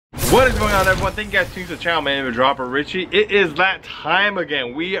What is going on, everyone? Thank you guys for tuning to the channel. My name is Dropper Richie. It is that time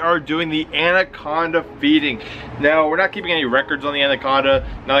again. We are doing the Anaconda feeding. Now, we're not keeping any records on the Anaconda,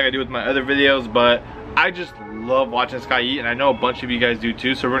 not like I do with my other videos, but I just love watching this guy eat, and I know a bunch of you guys do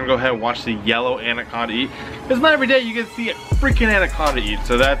too, so we're gonna go ahead and watch the Yellow Anaconda eat. It's not every day you get to see a freaking Anaconda eat,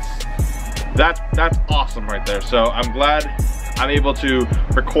 so that's awesome right there. So I'm glad I'm able to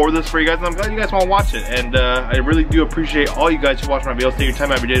record this for you guys, and I'm glad you guys want to watch it. And I really do appreciate all you guys who watch my videos, take your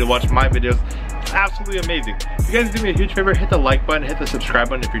time every day to watch my videos. It's absolutely amazing. If you guys do me a huge favor, hit the like button, hit the subscribe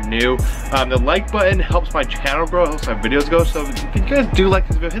button if you're new. The like button helps my channel grow, helps my videos go. So if you guys do like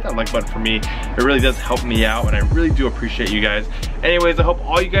this video, hit that like button for me. It really does help me out, and I really do appreciate you guys. Anyways, I hope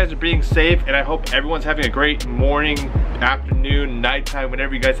all you guys are being safe, and I hope everyone's having a great morning, afternoon, nighttime,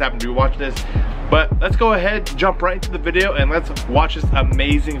 whenever you guys happen to be watching this. But let's go ahead, jump right into the video, and let's watch this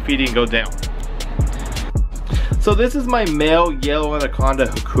amazing feeding go down. So this is my male Yellow Anaconda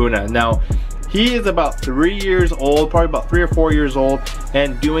Hakuna. Now, he is about 3 years old, probably about 3 or 4 years old,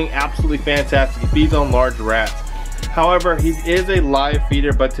 and doing absolutely fantastic. He feeds on large rats. However, he is a live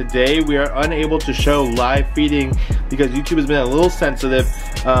feeder, but today we are unable to show live feeding because YouTube has been a little sensitive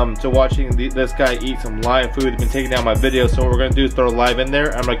to watching this guy eat some live food. They've been taking down my videos, so what we're going to do is throw live in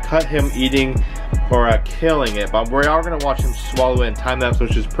there. I'm going to cut him eating or killing it, but we are going to watch him swallow it in time lapse,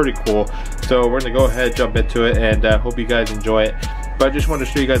 which is pretty cool. So we're going to go ahead, jump into it, and hope you guys enjoy it. But I just wanted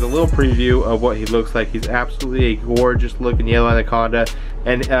to show you guys a little preview of what he looks like. He's absolutely a gorgeous looking Yellow Anaconda.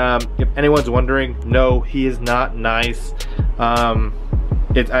 And if anyone's wondering, no, he is not nice.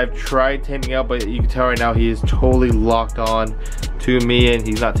 I've tried taming out, but you can tell right now he is totally locked on to me, and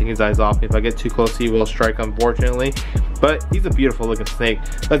he's not taking his eyes off me. If I get too close, he will strike, unfortunately. But he's a beautiful looking snake.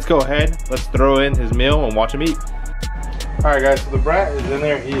 Let's go ahead, let's throw in his meal and watch him eat. Alright guys, so the brat is in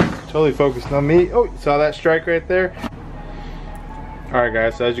there. He is totally focused on me. Oh, you saw that strike right there? Alright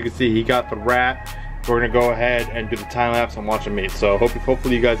guys, so as you can see, he got the rat. We're gonna go ahead and do the time lapse and watch him eat. So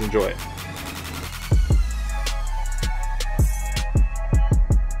hopefully you guys enjoy it.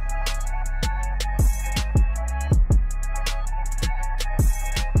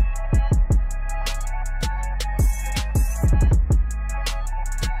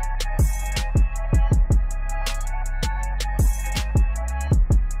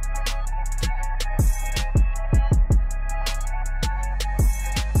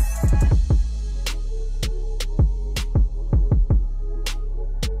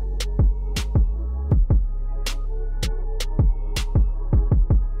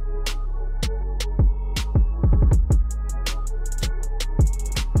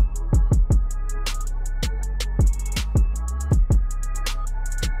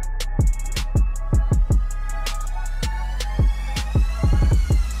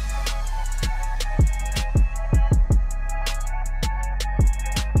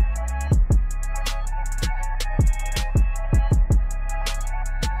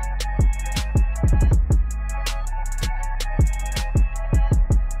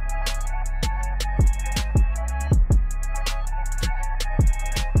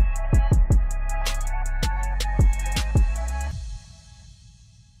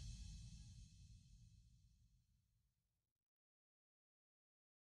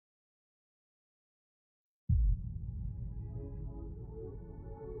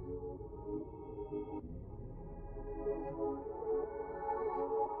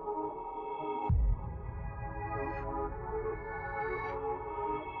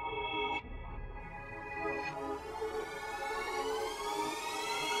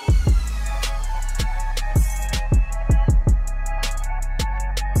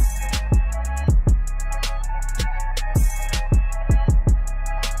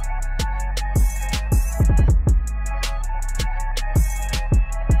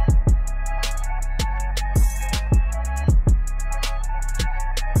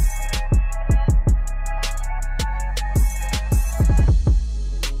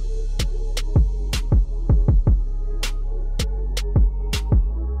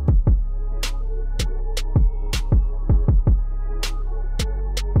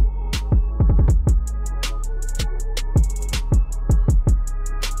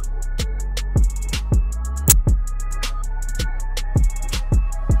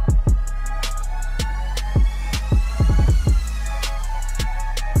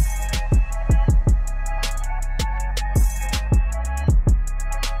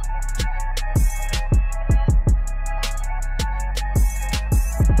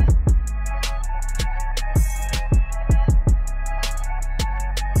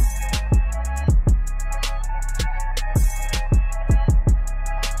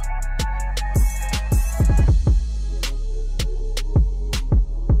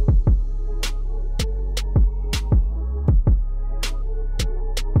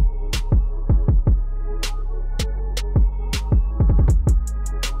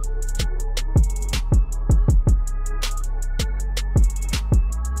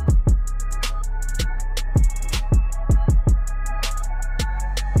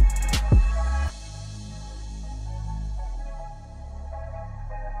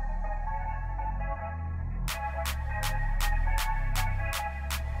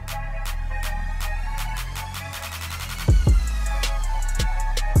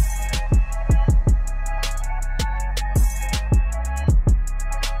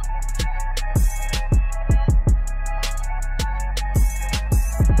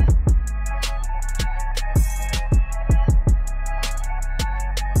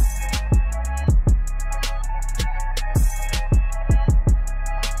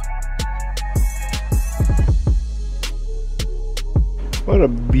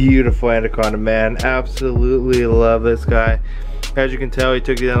 beautiful anaconda, man. Absolutely love this guy. As you can tell, he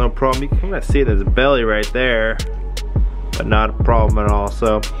took it down, no problem. You can kind of see there's a belly right there, but not a problem at all.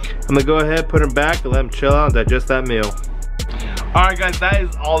 So I'm gonna go ahead, put him back, and let him chill out and digest that meal. Alright guys, that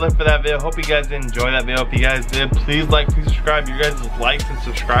is all there for that video. Hope you guys did enjoy that video. If you guys did, please like, please subscribe. Your guys' likes and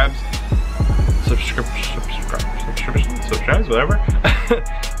subscribes, whatever.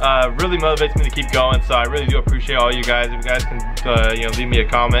 Really motivates me to keep going, so I really do appreciate all you guys. If you guys can you know, leave me a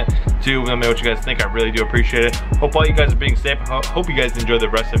comment too, let me know what you guys think. I really do appreciate it. Hope all you guys are being safe. Hope you guys enjoy the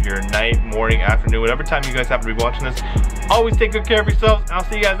rest of your night, morning, afternoon, whatever time you guys happen to be watching this. Always take good care of yourselves, and I'll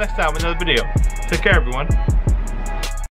see you guys next time with another video. Take care, everyone.